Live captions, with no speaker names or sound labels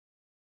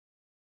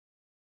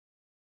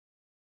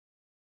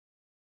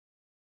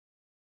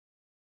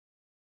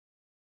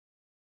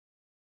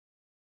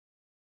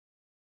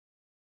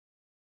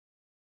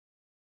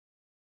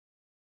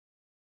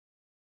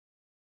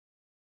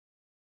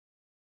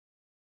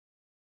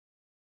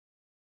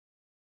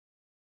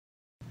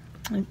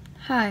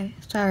Hi,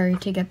 sorry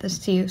to get this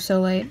to you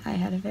so late. I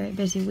had a very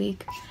busy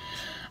week.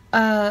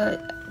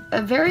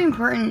 A very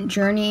important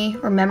journey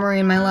or memory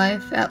in my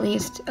life, at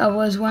least,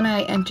 was when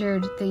I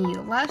entered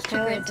the last two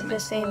I grades went to of my the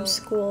same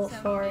school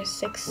for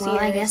 6 years. Well,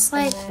 I guess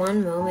like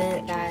one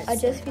moment that I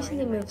just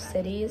recently moved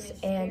cities,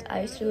 and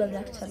I used to live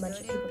next to a bunch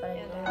of people that I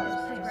knew.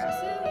 It's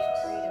progressive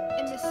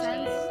in the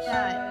sense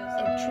that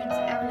it treats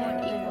everyone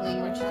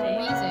equally, which is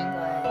amazing.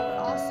 It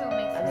also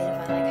makes I mean,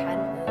 if I like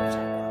hadn't moved, I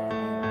wouldn't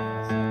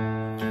have.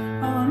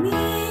 I'll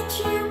meet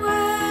you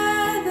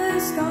where the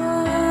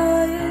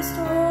sky is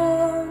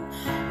torn.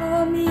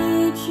 I'll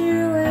meet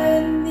you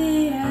in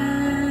the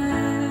air.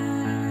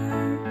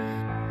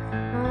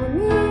 I'll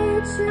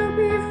meet you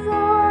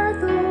before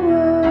the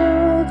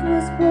world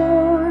was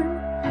born,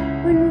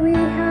 when we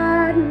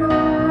had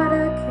not a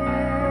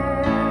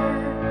care.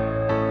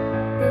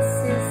 This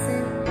is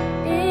an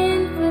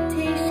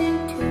invitation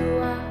to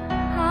a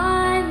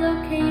high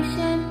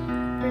location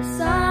for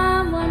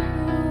someone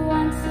who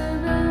wants to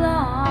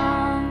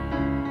belong.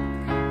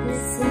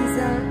 This is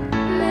a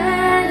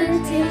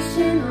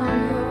meditation on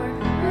your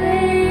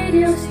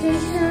radio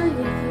station.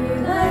 If you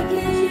like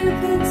it, you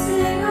can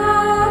sing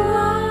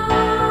along.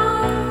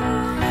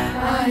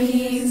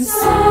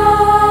 Ahimsa,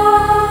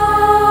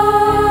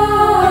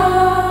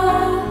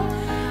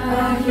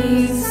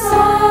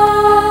 Ahimsa,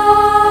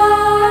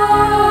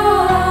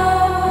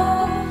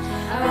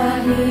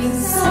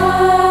 Ahimsa,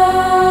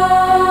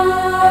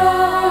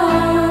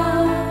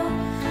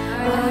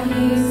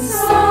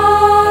 Ahimsa,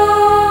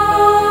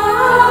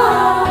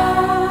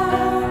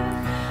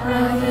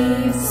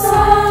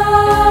 Ahimsa,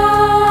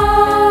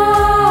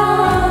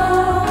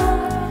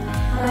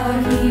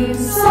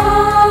 Ahimsa,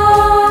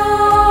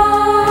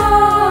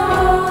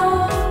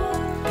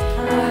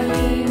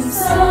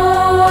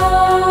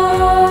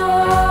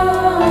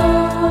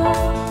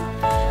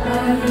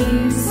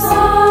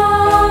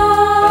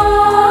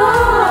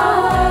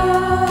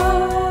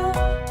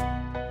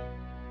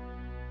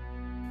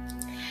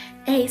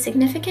 A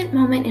significant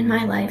moment in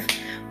my life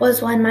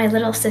was when my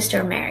little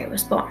sister Mary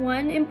was born.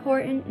 One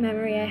important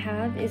memory I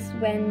have is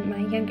when my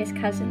youngest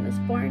cousin was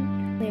born.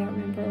 I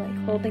remember like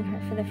holding her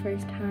for the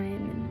first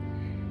time,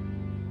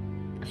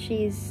 and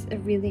she's a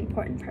really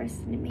important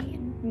person to me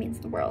and means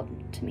the world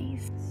to me.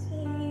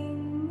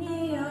 Sing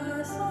me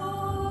a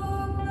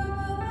song from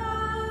a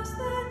lass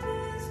that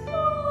is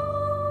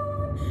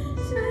born,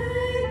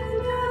 sing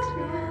that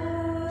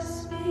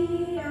must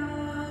be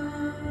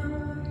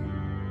ours.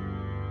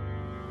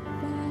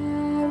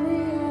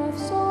 Mary of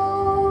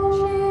soul,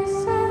 she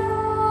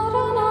sailed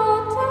on a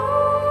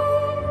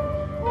day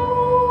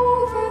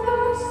over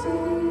the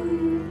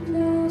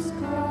sea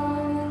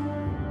sky.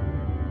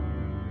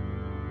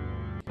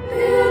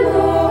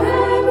 Billow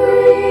and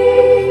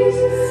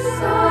breeze,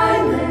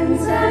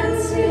 silence and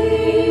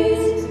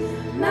seas,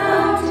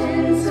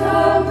 mountains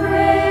of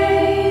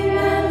rain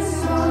and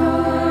sun.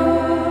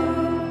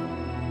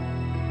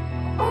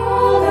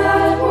 All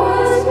that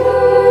was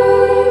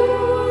good,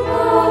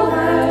 all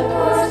that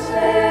was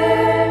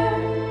fair,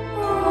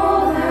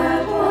 all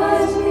that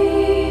was me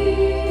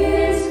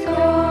is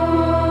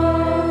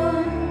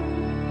gone.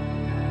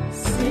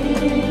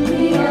 Sing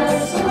me a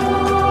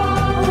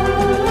song,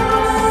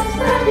 alas,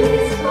 that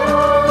is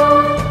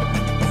gone.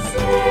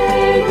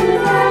 Sing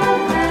that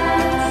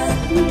last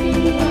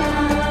behind.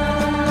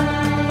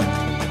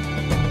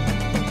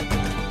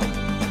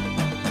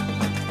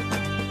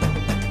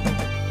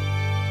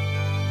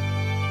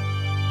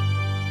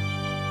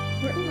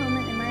 Important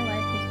moment in my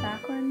life was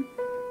back when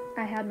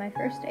I had my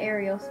first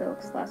aerial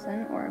silks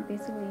lesson, or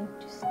basically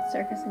just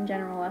circus in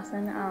general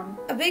lesson.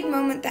 A big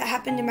moment that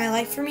happened in my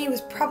life for me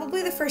was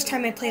probably the first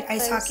time I played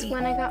ice hockey.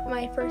 When I got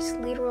my first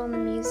lead role in the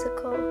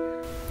musical.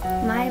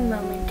 My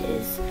moment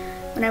is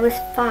when I was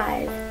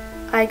 5,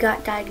 I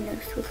got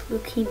diagnosed with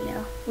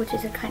leukemia, which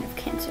is a kind of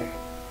cancer.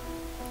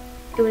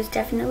 It was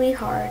definitely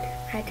hard.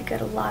 I had to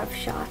get a lot of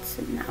shots,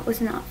 and that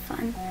was not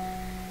fun.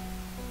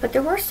 But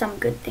there were some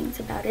good things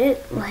about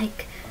it,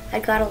 like I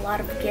got a lot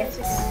of gifts.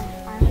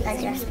 I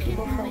guess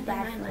people felt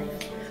bad for me.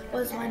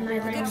 Was when my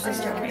little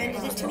sister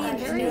Recommended it to me and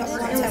picked me up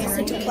once I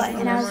wanted to play.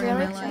 And I was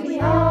really excited. We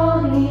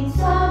all need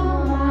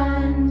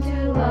someone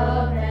to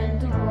love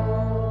and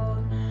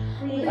hold.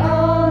 We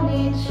all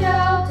need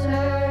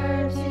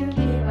shelter to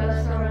keep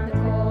us from the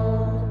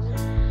cold.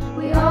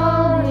 We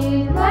all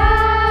need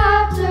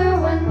laughter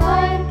when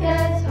life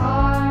gets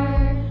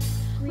hard.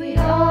 We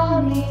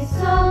all need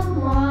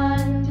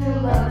someone to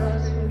love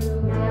us who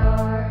we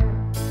are.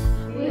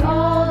 We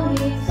all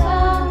need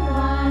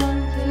someone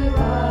to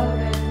love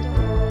and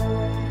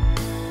hold.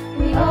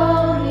 We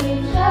all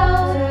need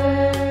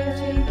shelter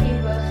to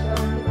keep us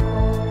from the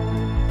cold.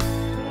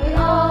 We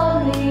all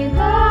need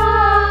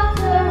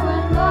laughter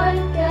when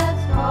life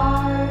gets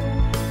hard.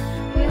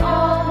 We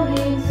all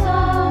need